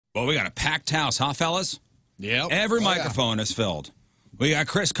Well, we got a packed house, huh, fellas? Yep. Every microphone is filled. We got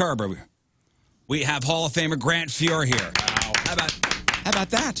Chris Kerber. We have Hall of Famer Grant Fuhr here. Wow. How about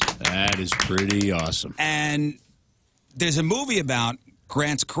that? That is pretty awesome. And there's a movie about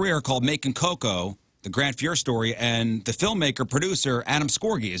Grant's career called Making Coco, the Grant Fuhr Story, and the filmmaker, producer, Adam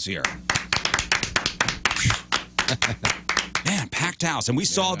Scorgie is here. Man, packed house. And we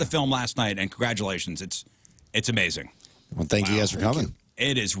saw the film last night, and congratulations. It's amazing. Well, thank you guys for coming.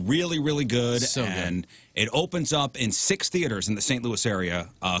 It is really, really good. So and it opens up in 6 theaters in the St. Louis area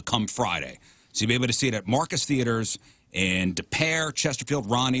come Friday. So you'll be able to see it at Marcus Theaters in De Pere, Chesterfield,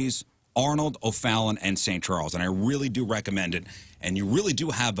 Ronnie's, Arnold, O'Fallon, and St. Charles. And I really do recommend it. And you really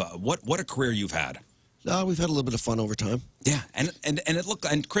do have what a career you've had. We've had a little bit of fun over time. Yeah, and it looked.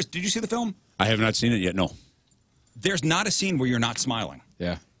 And Chris, did you see the film? I have not seen it yet. No. There's not a scene where you're not smiling.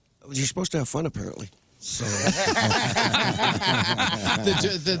 Yeah. You're supposed to have fun, apparently. So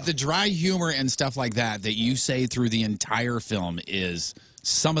the dry humor and stuff like that you say through the entire film is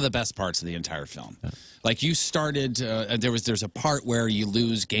some of the best parts of the entire film. Like you started, there's a part where you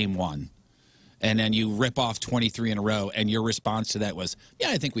lose game 1, and then you rip off 23 in a row, and your response to that was,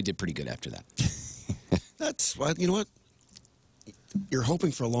 "Yeah, I think we did pretty good after that." that's why, you know what? You're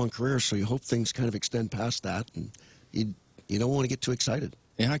hoping for a long career, so you hope things kind of extend past that, and you don't want to get too excited.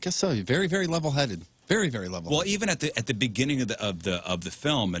 Yeah, I guess so. Very, very level-headed. Very, very level. Well, even at the beginning of the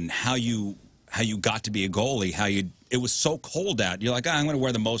film, and how you got to be a goalie, it was so cold out. You're like, I'm going to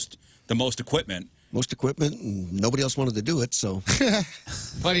wear the most equipment. Most equipment, and nobody else wanted to do it, so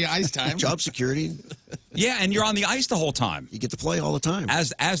plenty of ice time. Job security. Yeah, and you're on the ice the whole time. You get to play all the time. As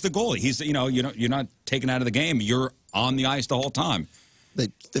the goalie, you're not taken out of the game. You're on the ice the whole time. They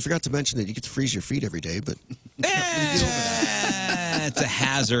forgot to mention that you get to freeze your feet every day, but it's a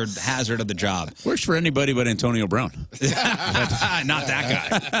hazard of the job. Works for anybody but Antonio Brown. Not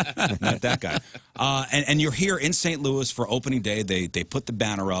that guy. Not that guy. And you're here in St. Louis for opening day. They put the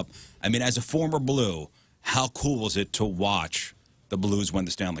banner up. I mean, as a former Blue, how cool was it to watch the Blues win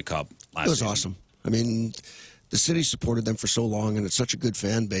the Stanley Cup last season? It was awesome. I mean, the city supported them for so long, and it's such a good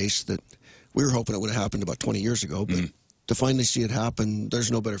fan base that we were hoping it would have happened about 20 years ago, but to finally see it happen,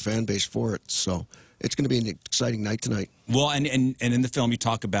 there's no better fan base for it. So it's going to be an exciting night tonight. Well, and in the film you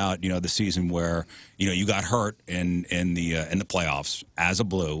talk about the season where you got hurt in the playoffs as a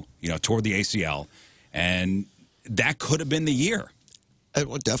Blue, toward the ACL, and that could have been the year. It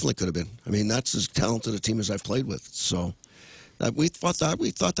definitely could have been. I mean, that's as talented a team as I've played with. So we thought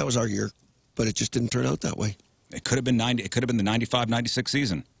that was our year, but it just didn't turn out that way. It could have been 90. It could have been the 95-96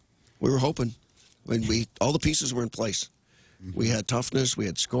 season. We were hoping. When all the pieces were in place. We had toughness, we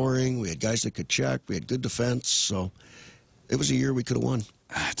had scoring, we had guys that could check, we had good defense. So it was a year we could have won.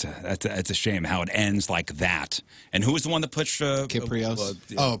 It's a shame how it ends like that. And who was the one that pushed Kiprios?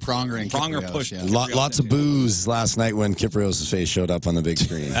 Pronger and Pronger Kiprios, pushed. yeah. Lots of boos last night when Kiprios' face showed up on the big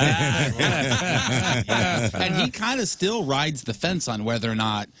screen. And he kind of still rides the fence on whether or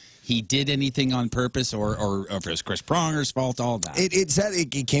not he did anything on purpose or if it was Chris Pronger's fault, all that.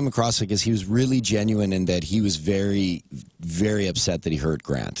 It came across like as he was really genuine in that he was very, very upset that he hurt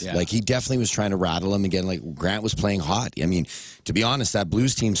Grant. Yeah. Like, he definitely was trying to rattle him again. Like, Grant was playing hot. I mean, to be honest, that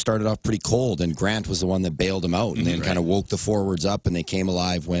Blues team started off pretty cold, and Grant was the one that bailed him out and then kind of woke the forwards up, and they came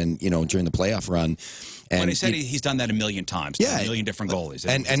alive when, during the playoff run. And when he said he's done that a million times, a million different goalies.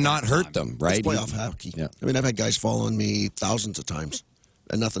 And not hurt them, right? It's playoff hockey. Yeah. I mean, I've had guys fall on me thousands of times,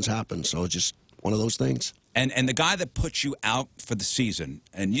 and nothing's happened. So it's just one of those things. And the guy that put you out for the season,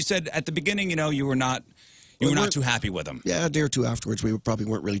 and you said at the beginning, you were not too happy with him. Yeah, a day or two afterwards, we probably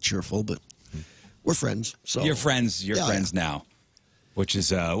weren't really cheerful, but we're friends. So you're friends. You're friends now, which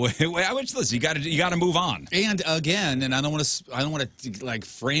is listen. You got to move on. And again, and I don't want to like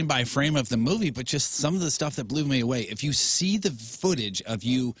frame by frame of the movie, but just some of the stuff that blew me away. If you see the footage of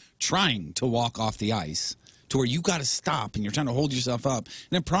you trying to walk off the ice, to where you got to stop and you're trying to hold yourself up. And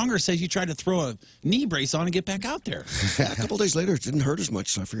then Pronger says you tried to throw a knee brace on and get back out there. Yeah, a couple days later, it didn't hurt as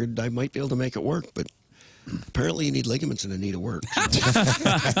much, so I figured I might be able to make it work. But apparently you need ligaments in a knee to work. No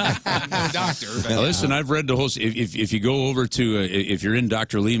doctor. Now, listen, I've read the whole. If you go over to if you're in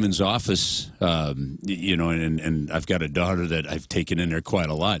Dr. Lehman's office, and I've got a daughter that I've taken in there quite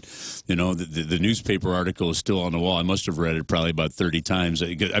a lot. The newspaper article is still on the wall. I must have read it probably about 30 times.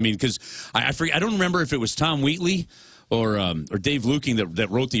 I mean, because I forget. I don't remember if it was Tom Wheatley or Dave Luking that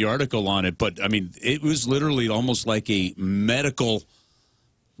wrote the article on it. But I mean, it was literally almost like a medical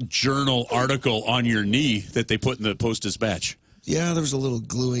journal article on your knee that they put in the Post-Dispatch. Yeah, there was a little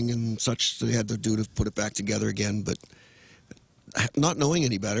gluing and such they had to do to put it back together again, but not knowing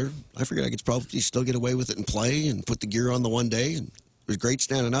any better, I figured I could probably still get away with it and play and put the gear on the one day, and was great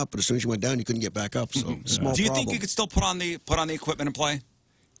standing up, but as soon as you went down, you couldn't get back up. So small Do you problem. think you could still put on the equipment and play?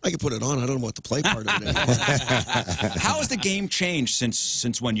 I could put it on. I don't know what the play part of it is. How has the game changed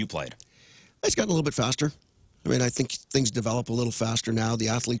since when you played? It's gotten a little bit faster. I mean, I think things develop a little faster now. The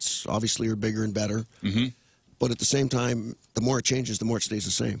athletes obviously are bigger and better. But at the same time, the more it changes, the more it stays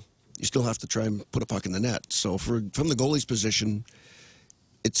the same. You still have to try and put a puck in the net. So from the goalie's position,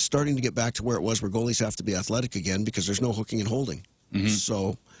 it's starting to get back to where it was, where goalies have to be athletic again because there's no hooking and holding.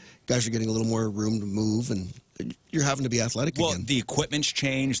 So guys are getting a little more room to move, and you're having to be athletic again. Well, the equipment's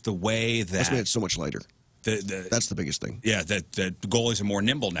changed the way that... That's made it so much lighter. That's the biggest thing. Yeah, that the goalies are more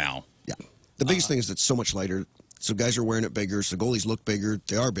nimble now. Yeah. The biggest thing is it's so much lighter. So guys are wearing it bigger. So goalies look bigger.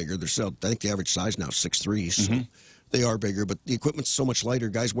 They are bigger. They're still, I think the average size now is 6'3". So they are bigger. But the equipment's so much lighter,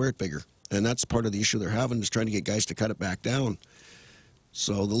 guys wear it bigger. And that's part of the issue they're having, is trying to get guys to cut it back down.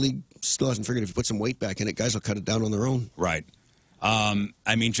 So the league still hasn't figured if you put some weight back in it, guys will cut it down on their own. Right.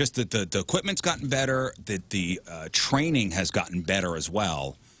 I mean, just that the equipment's gotten better, that the training has gotten better as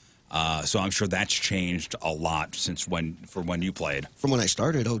well. So I'm sure that's changed a lot since when you played. From when I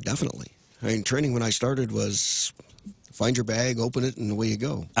started, oh, definitely. I mean, training when I started was find your bag, open it, and away you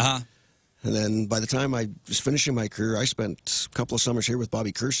go. And then by the time I was finishing my career, I spent a couple of summers here with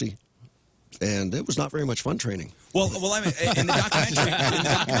Bobby Kersey, and it was not very much fun training. Well, I mean, in the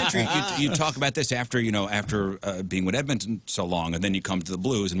documentary, you talk about this after being with Edmonton so long, and then you come to the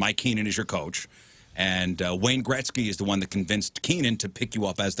Blues, and Mike Keenan is your coach. And Wayne Gretzky is the one that convinced Keenan to pick you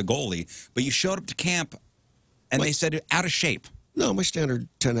up as the goalie. But you showed up to camp, and they said out of shape. No, my standard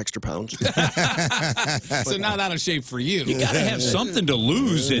 10 extra pounds. So not out of shape for you. You got to have something to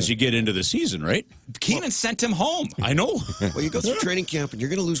lose as you get into the season, right? Keenan sent him home. I know. Well, you go through training camp, and you're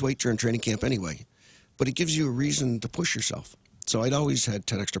going to lose weight during training camp anyway. But it gives you a reason to push yourself. So I'd always had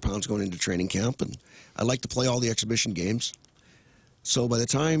 10 extra pounds going into training camp, and I like to play all the exhibition games. So by the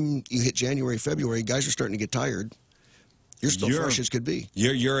time you hit January, February, guys are starting to get tired. You're still fresh as could be.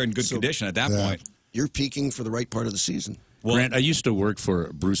 You're in good condition at that point. You're peaking for the right part of the season. Well, Grant, I used to work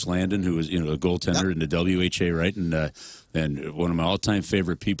for Bruce Landon, who was a goaltender in the WHA, right? And one of my all-time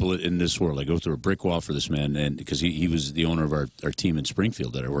favorite people in this world. I go through a brick wall for this man, and because he was the owner of our team in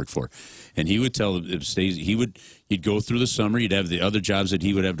Springfield that I worked for, and he would tell he'd go through the summer. He'd have the other jobs that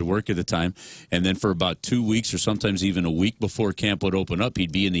he would have to work at the time, and then for about 2 weeks or sometimes even a week before camp would open up,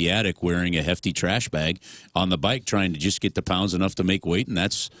 he'd be in the attic wearing a hefty trash bag on the bike, trying to just get the pounds enough to make weight, and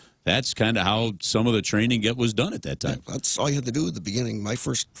that's kind of how some of the training was done at that time. Yeah, that's all you had to do at the beginning. My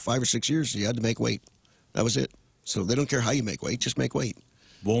first 5 or 6 years, you had to make weight. That was it. So they don't care how you make weight, just make weight.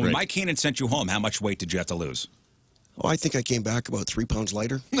 Well, when Mike Keenan sent you home, how much weight did you have to lose? Oh, I think I came back about 3 pounds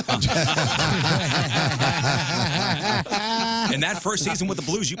lighter. In that first season with the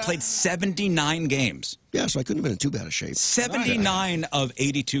Blues, you played 79 games. Yeah, so I couldn't have been in too bad a shape. 79 of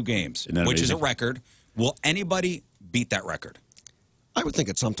 82 games, which is a record. Will anybody beat that record? I would think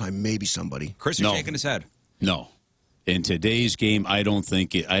at some time, maybe somebody. Chris is shaking his head. No. In today's game, I don't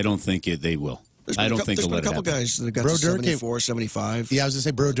think they will. I don't think there's they'll been a couple guys that have got to 74, 75. Yeah, I was going to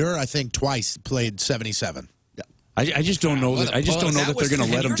say Brodeur, I think twice played 77. Yeah. I just don't know that. I just don't know that they're going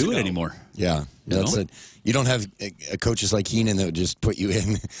to let him do it anymore. Yeah, that's it. You don't have coaches like Keenan that would just put you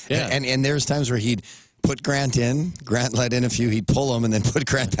in. Yeah. And there's times where he'd put Grant in. Grant let in a few. He'd pull him and then put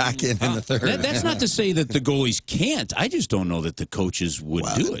Grant back in the third. That's not to say that the goalies can't. I just don't know that the coaches would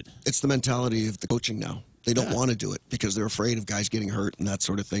do it. It's the mentality of the coaching now. They don't want to do it because they're afraid of guys getting hurt and that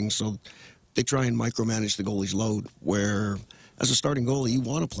sort of thing. So they try and micromanage the goalie's load, where as a starting goalie, you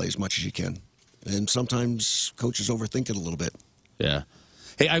want to play as much as you can. And sometimes coaches overthink it a little bit. Yeah.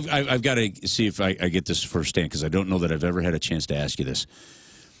 Hey, I've got to see if I get this firsthand, because I don't know that I've ever had a chance to ask you this.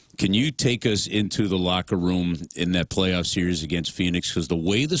 Can you take us into the locker room in that playoff series against Phoenix? Because the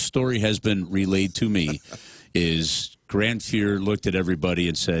way the story has been relayed to me is Grant Fuhr looked at everybody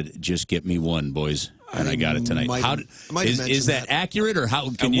and said, "Just get me one, boys." And I got it tonight. Is that accurate, or how?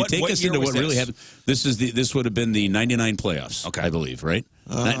 Can you take us into what really happened? This would have been the '99 playoffs, I believe, right?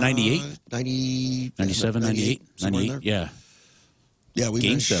 98, 97, 98, 98. Yeah. Yeah, we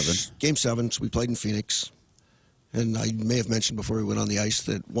Game 7. Game 7. So we played in Phoenix, and I may have mentioned before we went on the ice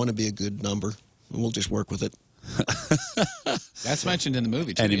that one would be a good number, and we'll just work with it. That's mentioned in the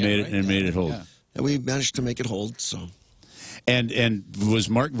movie too. And he made it hold. Yeah. And we managed to make it hold. So. And was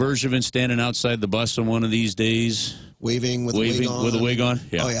Mark Bergevin standing outside the bus on one of these days? Waving with a wig on?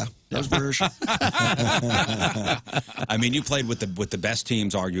 Yeah. Oh, yeah. That was Berge. I mean, you played with the best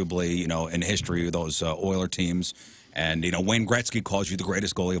teams, arguably, in history, those Oiler teams. And, Wayne Gretzky calls you the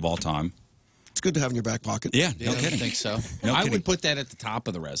greatest goalie of all time. It's good to have in your back pocket. Yeah, no kidding. I think so. No I kidding. would put that at the top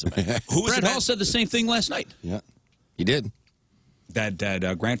of the resume. Brett Hall said the same thing last night. Yeah, he did.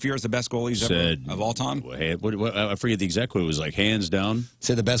 That Grant Fuhr is the best goalie of all time? I forget the exact quote. It was like, hands down.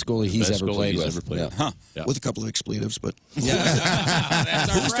 Say the best goalie he's ever played with. Yeah. Huh. Yeah. With a couple of expletives, but... Who's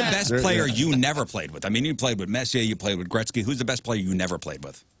the best player you never played with? I mean, you played with Messier, you played with Gretzky. Who's the best player you never played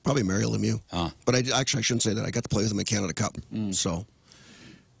with? Probably Mario Lemieux. Huh. But I shouldn't say that. I got to play with him in Canada Cup. So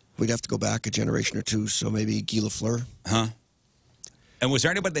we'd have to go back a generation or two. So maybe Guy Lafleur. Huh. And was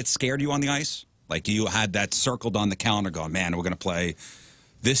there anybody that scared you on the ice? Like you had that circled on the calendar going, man, we're going to play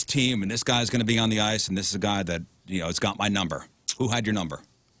this team, and this guy's going to be on the ice, and this is a guy that, has got my number. Who had your number?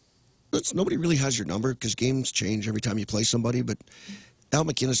 Nobody really has your number because games change every time you play somebody, but Al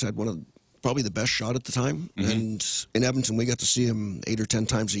McInnes had probably the best shot at the time, and in Edmonton, we got to see him 8 or 10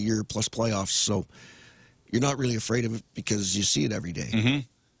 times a year plus playoffs, so you're not really afraid of it because you see it every day.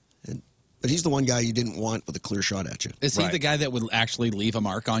 But he's the one guy you didn't want with a clear shot at you. Is he the guy that would actually leave a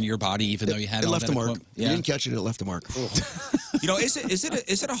mark on your body, even though you had it left a mark? Yeah. You didn't catch it; it left a mark. Is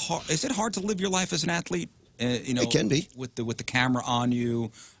it hard to live your life as an athlete? It can be with the camera on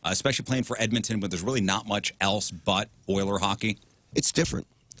you, especially playing for Edmonton, where there's really not much else but Oiler hockey. It's different.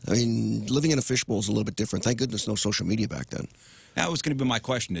 I mean, living in a fishbowl is a little bit different. Thank goodness no social media back then. That was going to be my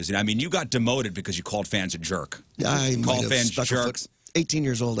question. You got demoted because you called fans a jerk. Yeah, I called fans jerks. 18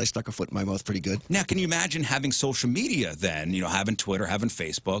 years old, I stuck a foot in my mouth pretty good. Now, can you imagine having social media then? Having Twitter, having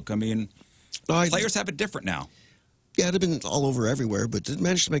Facebook. I mean, players have it different now. Yeah, it'd have been all over everywhere, but it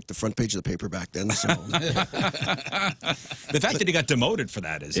managed to make the front page of the paper back then. So. The fact that he got demoted for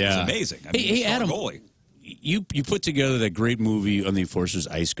that is amazing. I mean, hey Adam, goalie. You put together that great movie on the Enforcers,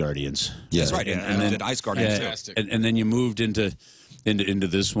 Ice Guardians. Yeah, that's right. And then did Ice Guardians too. And then you moved into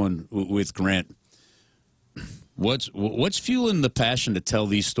this one with Grant. What's fueling the passion to tell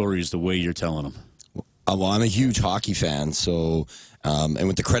these stories the way you're telling them? Well, I'm a huge hockey fan, so and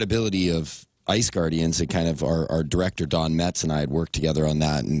with the credibility of Ice Guardians, it kind of our director Don Metz and I had worked together on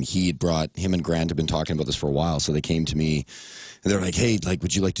that, and him and Grant had been talking about this for a while, so they came to me and they're like, hey,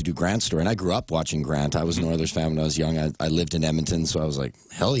 would you like to do Grant's story? And I grew up watching Grant. I was an Oilers fan when I was young. I lived in Edmonton, so I was like,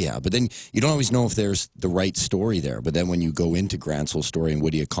 hell yeah. But then you don't always know if there's the right story there. But then when you go into Grant's whole story and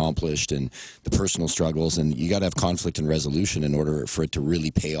what he accomplished and the personal struggles, and you got to have conflict and resolution in order for it to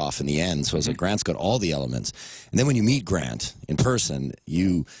really pay off in the end. So I was like, Grant's got all the elements. And then when you meet Grant in person,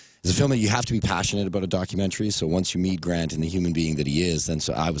 as a filmmaker, you have to be passionate about a documentary. So once you meet Grant and the human being that he is, then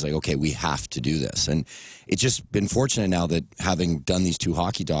so I was like, okay, we have to do this. And it's just been fortunate now that having done these 2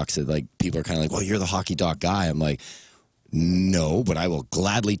 hockey docs that people are kind of like, well, you're the hockey doc guy. I'm like, no, but I will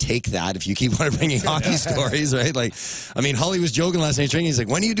gladly take that if you keep on bringing hockey stories, right? Hully was joking last night. He's like,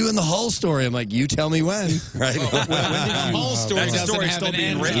 when are you doing the Hull story? I'm like, you tell me when, right? When did you Hull story doesn't have an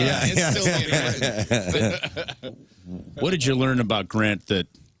end. It's still being written. What did you learn about Grant that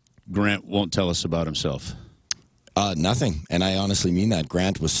Grant won't tell us about himself? Nothing. And I honestly mean that.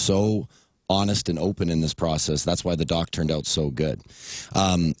 Grant was so honest and open in this process. That's why the doc turned out so good.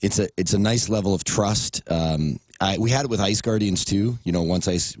 It's a nice level of trust. We had it with Ice Guardians too.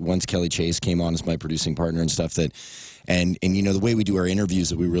 Once Kelly Chase came on as my producing partner and stuff, and the way we do our interviews,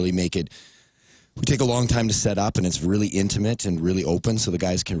 that we really make it. We take a long time to set up, and it's really intimate and really open, so the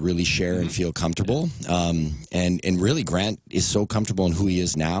guys can really share and feel comfortable. And really, Grant is so comfortable in who he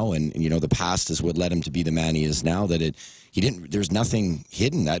is now, and the past is what led him to be the man he is now. There's nothing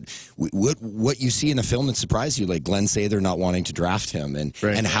hidden. That what you see in the film that surprised you, like Glenn Sather not wanting to draft him, and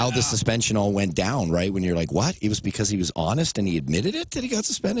how the suspension all went down. Right, when you're like, what? It was because he was honest and he admitted it that he got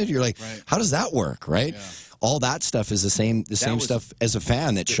suspended. You're like, how does that work? Right. Yeah. All that stuff is the same stuff as a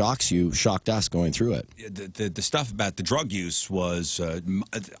fan that shocked us going through it. The stuff about the drug use was,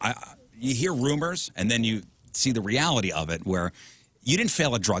 you hear rumors and then you see the reality of it, where you didn't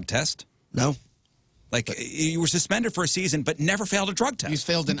fail a drug test. No. You were suspended for a season, but never failed a drug test. You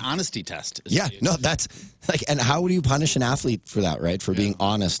failed an honesty test. Yeah, no, that's and how would you punish an athlete for that, right? For being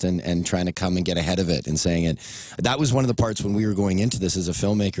honest and trying to come and get ahead of it and saying it. That was one of the parts when we were going into this as a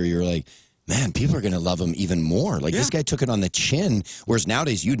filmmaker, you're like, man, people are going to love him even more. This guy took it on the chin, whereas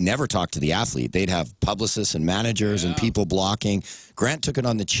nowadays you'd never talk to the athlete. They'd have publicists and managers and people blocking. Grant took it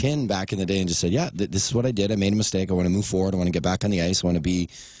on the chin back in the day and just said, yeah, this is what I did. I made a mistake. I want to move forward. I want to get back on the ice. I want to be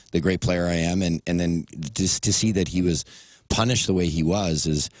the great player I am. And then just to see that he was punished the way he was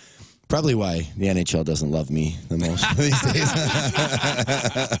is probably why the NHL doesn't love me the most these days.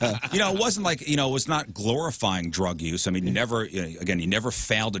 It wasn't like, it was not glorifying drug use. I mean, you never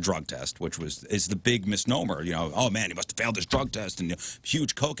failed a drug test, which is the big misnomer. Oh man, he must have failed his drug test, and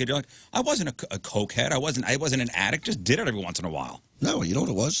huge cokehead. You're like, I wasn't a cokehead. I wasn't an addict. Just did it every once in a while. No, you know what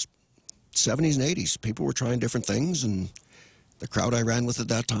it was? 70s and 80s. People were trying different things, and the crowd I ran with at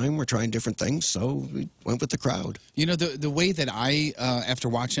that time were trying different things, so we went with the crowd. You know, the way that I, after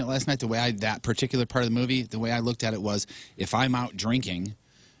watching it last night, the way that particular part of the movie, the way I looked at it was, if I'm out drinking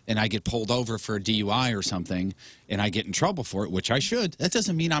and I get pulled over for a DUI or something, and I get in trouble for it, which I should, that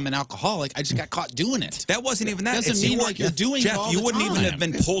doesn't mean I'm an alcoholic. I just got caught doing it. That wasn't even that. Doesn't mean like you're doing Jeff, it all you the wouldn't time. even have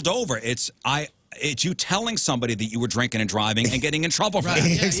been pulled over. It's you telling somebody that you were drinking and driving and getting in trouble for Right,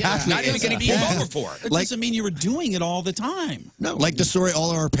 it. yeah, Exactly. Not even getting pulled over for it. It doesn't mean you were doing it all the time. No. Like the story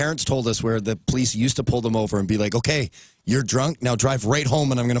all our parents told us where the police used to pull them over and be like, okay, you're drunk, now drive right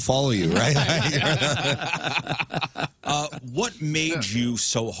home and I'm going to follow you, right? What made you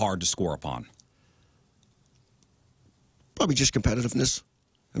so hard to score upon? Probably just competitiveness.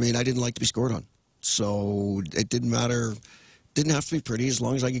 I mean, I didn't like to be scored on. So it didn't matter. Didn't have to be pretty as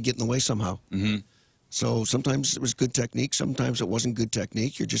long as I could get in the way somehow. Mm-hmm. So sometimes it was good technique. Sometimes it wasn't good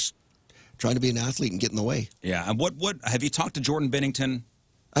technique. You're just trying to be an athlete and get in the way. Yeah, and what have you talked to Jordan Bennington?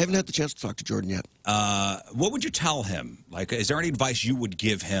 I haven't had the chance to talk to Jordan yet. What would you tell him? Like, is there any advice you would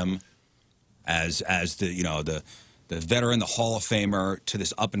give him as the the veteran, the Hall of Famer, to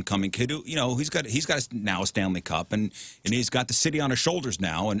this up and coming kid who, he's got now a Stanley Cup and he's got the city on his shoulders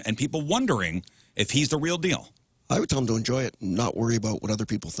now, and people wondering if he's the real deal? I would tell him to enjoy it and not worry about what other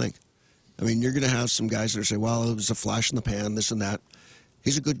people think. I mean, you're going to have some guys that say, well, it was a flash in the pan, this and that.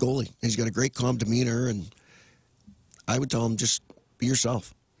 He's a good goalie. He's got a great calm demeanor, and I would tell him just be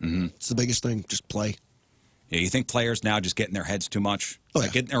yourself. Mm-hmm. It's the biggest thing. Just play. Yeah, you think players now just get in their heads too much? Oh, Like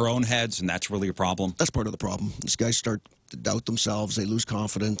yeah. get in their own heads, and that's really a problem? That's part of the problem. These guys start to doubt themselves. They lose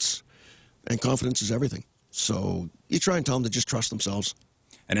confidence, and confidence is everything. So you try and tell them to just trust themselves.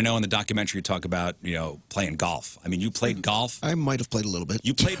 And I know in the documentary you talk about, playing golf. I mean, you played golf. I might have played a little bit.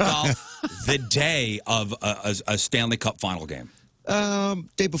 You played golf the day of a Stanley Cup final game.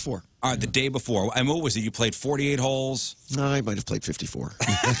 Day before. All right, the day before. And what was it? You played 48 holes? I might have played 54.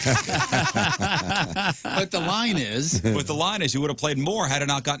 But the line is... But the line is you would have played more had it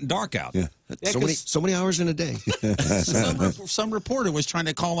not gotten dark out. Yeah, so many hours in a day. some reporter was trying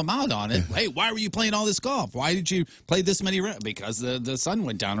to call him out on it. Hey, why were you playing all this golf? Why did you play this many rounds? Because the sun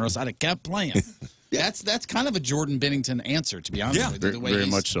went down, or else I'd have kept playing. That's kind of a Jordan Bennington answer, to be honest with you. Very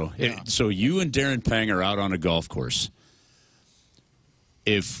much so. Yeah. So you and Darren Pang are out on a golf course.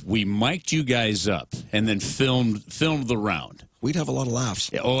 If we mic'd you guys up and then filmed the round, we'd have a lot of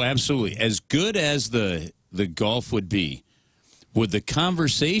laughs. Oh, absolutely. As good as the golf would the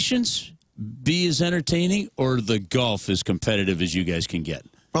conversations be as entertaining, or the golf as competitive as you guys can get?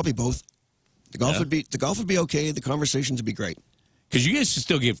 Probably both. The golf would be okay. The conversations would be great. Because you guys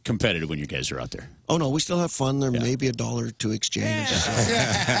still get competitive when you guys are out there. Oh no, we still have fun. There may be $1 to exchange. Now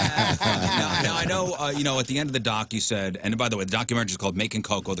I know, at the end of the doc you said, and by the way, the documentary is called Making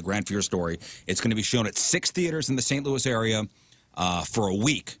Coco, the Grant Fuhr Story. It's going to be shown at 6 theaters in the St. Louis area for a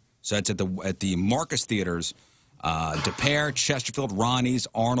week. So it's at the Marcus Theaters, De Pere, Chesterfield, Ronnie's,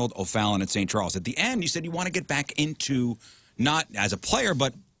 Arnold, O'Fallon, and St. Charles. At the end, you said you want to get back into, not as a player,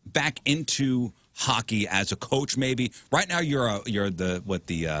 but back into hockey as a coach, maybe. Right now, you're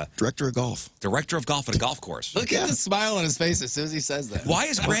the director of golf. Director of golf at a golf course. Look at the smile on his face as soon as he says that. Why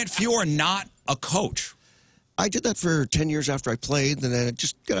is Grant Fuhr not a coach? I did that for 10 years after I played, and then I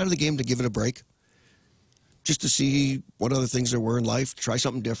just got out of the game to give it a break, just to see what other things there were in life, try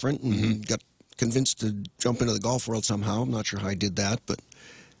something different, and got convinced to jump into the golf world somehow. I'm not sure how I did that, but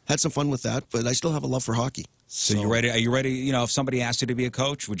had some fun with that. But I still have a love for hockey. So you ready? Are you ready? If somebody asked you to be a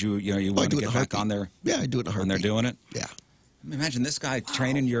coach, would you? You want to get back on there? Yeah, I do it in a heartbeat. When they're doing it? Yeah. Imagine this guy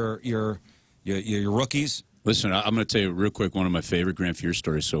training your rookies. Listen, I'm going to tell you real quick one of my favorite Grant Fuhr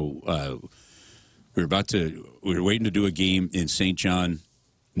stories. So we were waiting to do a game in St. John,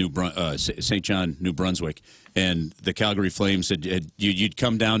 New Brunswick, and the Calgary Flames said you'd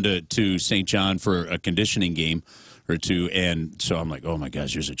come down to St. John for a conditioning game or two, and so I'm like, oh my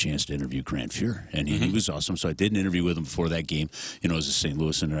gosh, there's a chance to interview Grant Fuhr, and he was awesome. So I did an interview with him before that game, as a St.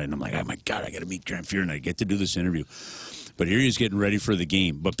 Louis, and I'm like, oh my God, I got to meet Grant Fuhr, and I get to do this interview. But here he's getting ready for the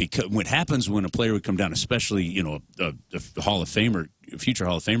game. But because what happens when a player would come down, especially a Hall of Famer, a future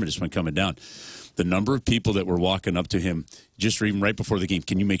Hall of Famer, just went coming down, the number of people that were walking up to him just even right before the game,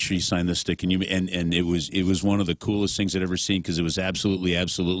 can you make sure you sign this stick? Can you? And it was one of the coolest things I'd ever seen, because it was absolutely,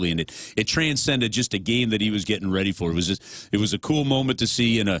 and it transcended just a game that he was getting ready for. It was a cool moment to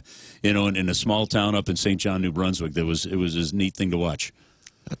see in a small town up in St. John, New Brunswick. It was a neat thing to watch.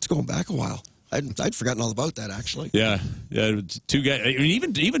 That's going back a while. I'd forgotten all about that, actually. Yeah, two guys. I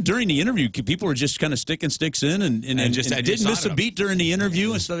mean, even during the interview, people were just kind of sticking sticks in and didn't miss a beat during the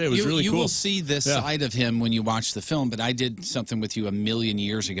interview and stuff. It was really cool. You will see this side of him when you watch the film. But I did something with you a million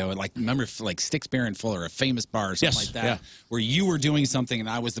years ago. Like, remember, like Sticks, Bear, and Fuller, a famous bar or something like that, where you were doing something and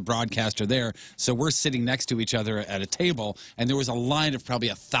I was the broadcaster there. So we're sitting next to each other at a table, and there was a line of probably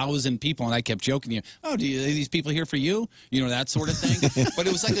 1,000 people, and I kept joking to you, "Oh, are these people here for you?" You know, that sort of thing. But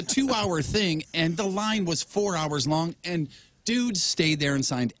it was like a 2-hour thing. And the line was 4 hours long, and dudes stayed there and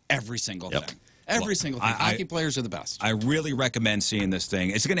signed every single thing. Every single thing. Hockey players are the best. I really recommend seeing this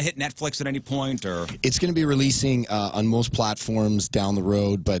thing. Is it going to hit Netflix at any point, or? It's going to be releasing on most platforms down the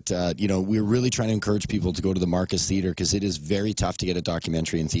road, but you know, we're really trying to encourage people to go to the Marcus Theater because it is very tough to get a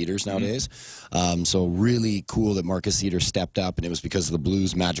documentary in theaters nowadays. So really cool that Marcus Theater stepped up, and it was because of the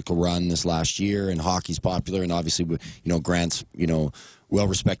Blues' magical run this last year, and hockey's popular, and obviously, you know, Grant's, you know, well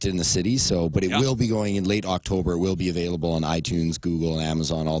respected in the city. So, but it will be going in late October. It will be available on iTunes, Google, and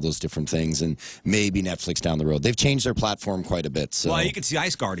Amazon, all those different things, and maybe Netflix down the road. They've changed their platform quite a bit. So. Well, you can see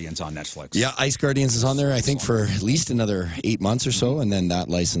Ice Guardians on Netflix. Yeah, Ice Guardians is on there, I think, for at least another 8 months or so, and then that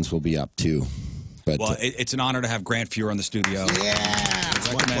license will be up too. But well, it's an honor to have Grant Fuhr on the studio. Yeah,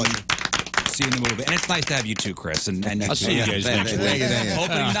 it's my pleasure. Seeing the movie, and it's nice to have you too, Chris. And I'll see you guys next week.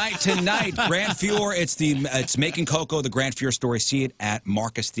 Opening night tonight, Grant Fuhr. It's Making Coco, the Grant Fuhr Story. See it at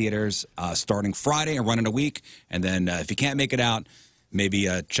Marcus Theaters starting Friday and running a week. And then if you can't make it out, maybe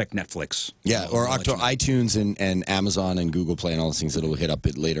check Netflix. Yeah, or iTunes and Amazon and Google Play and all those things that'll hit up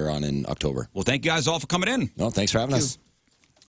later on in October. Well, thank you guys all for coming in. No, thanks for having us.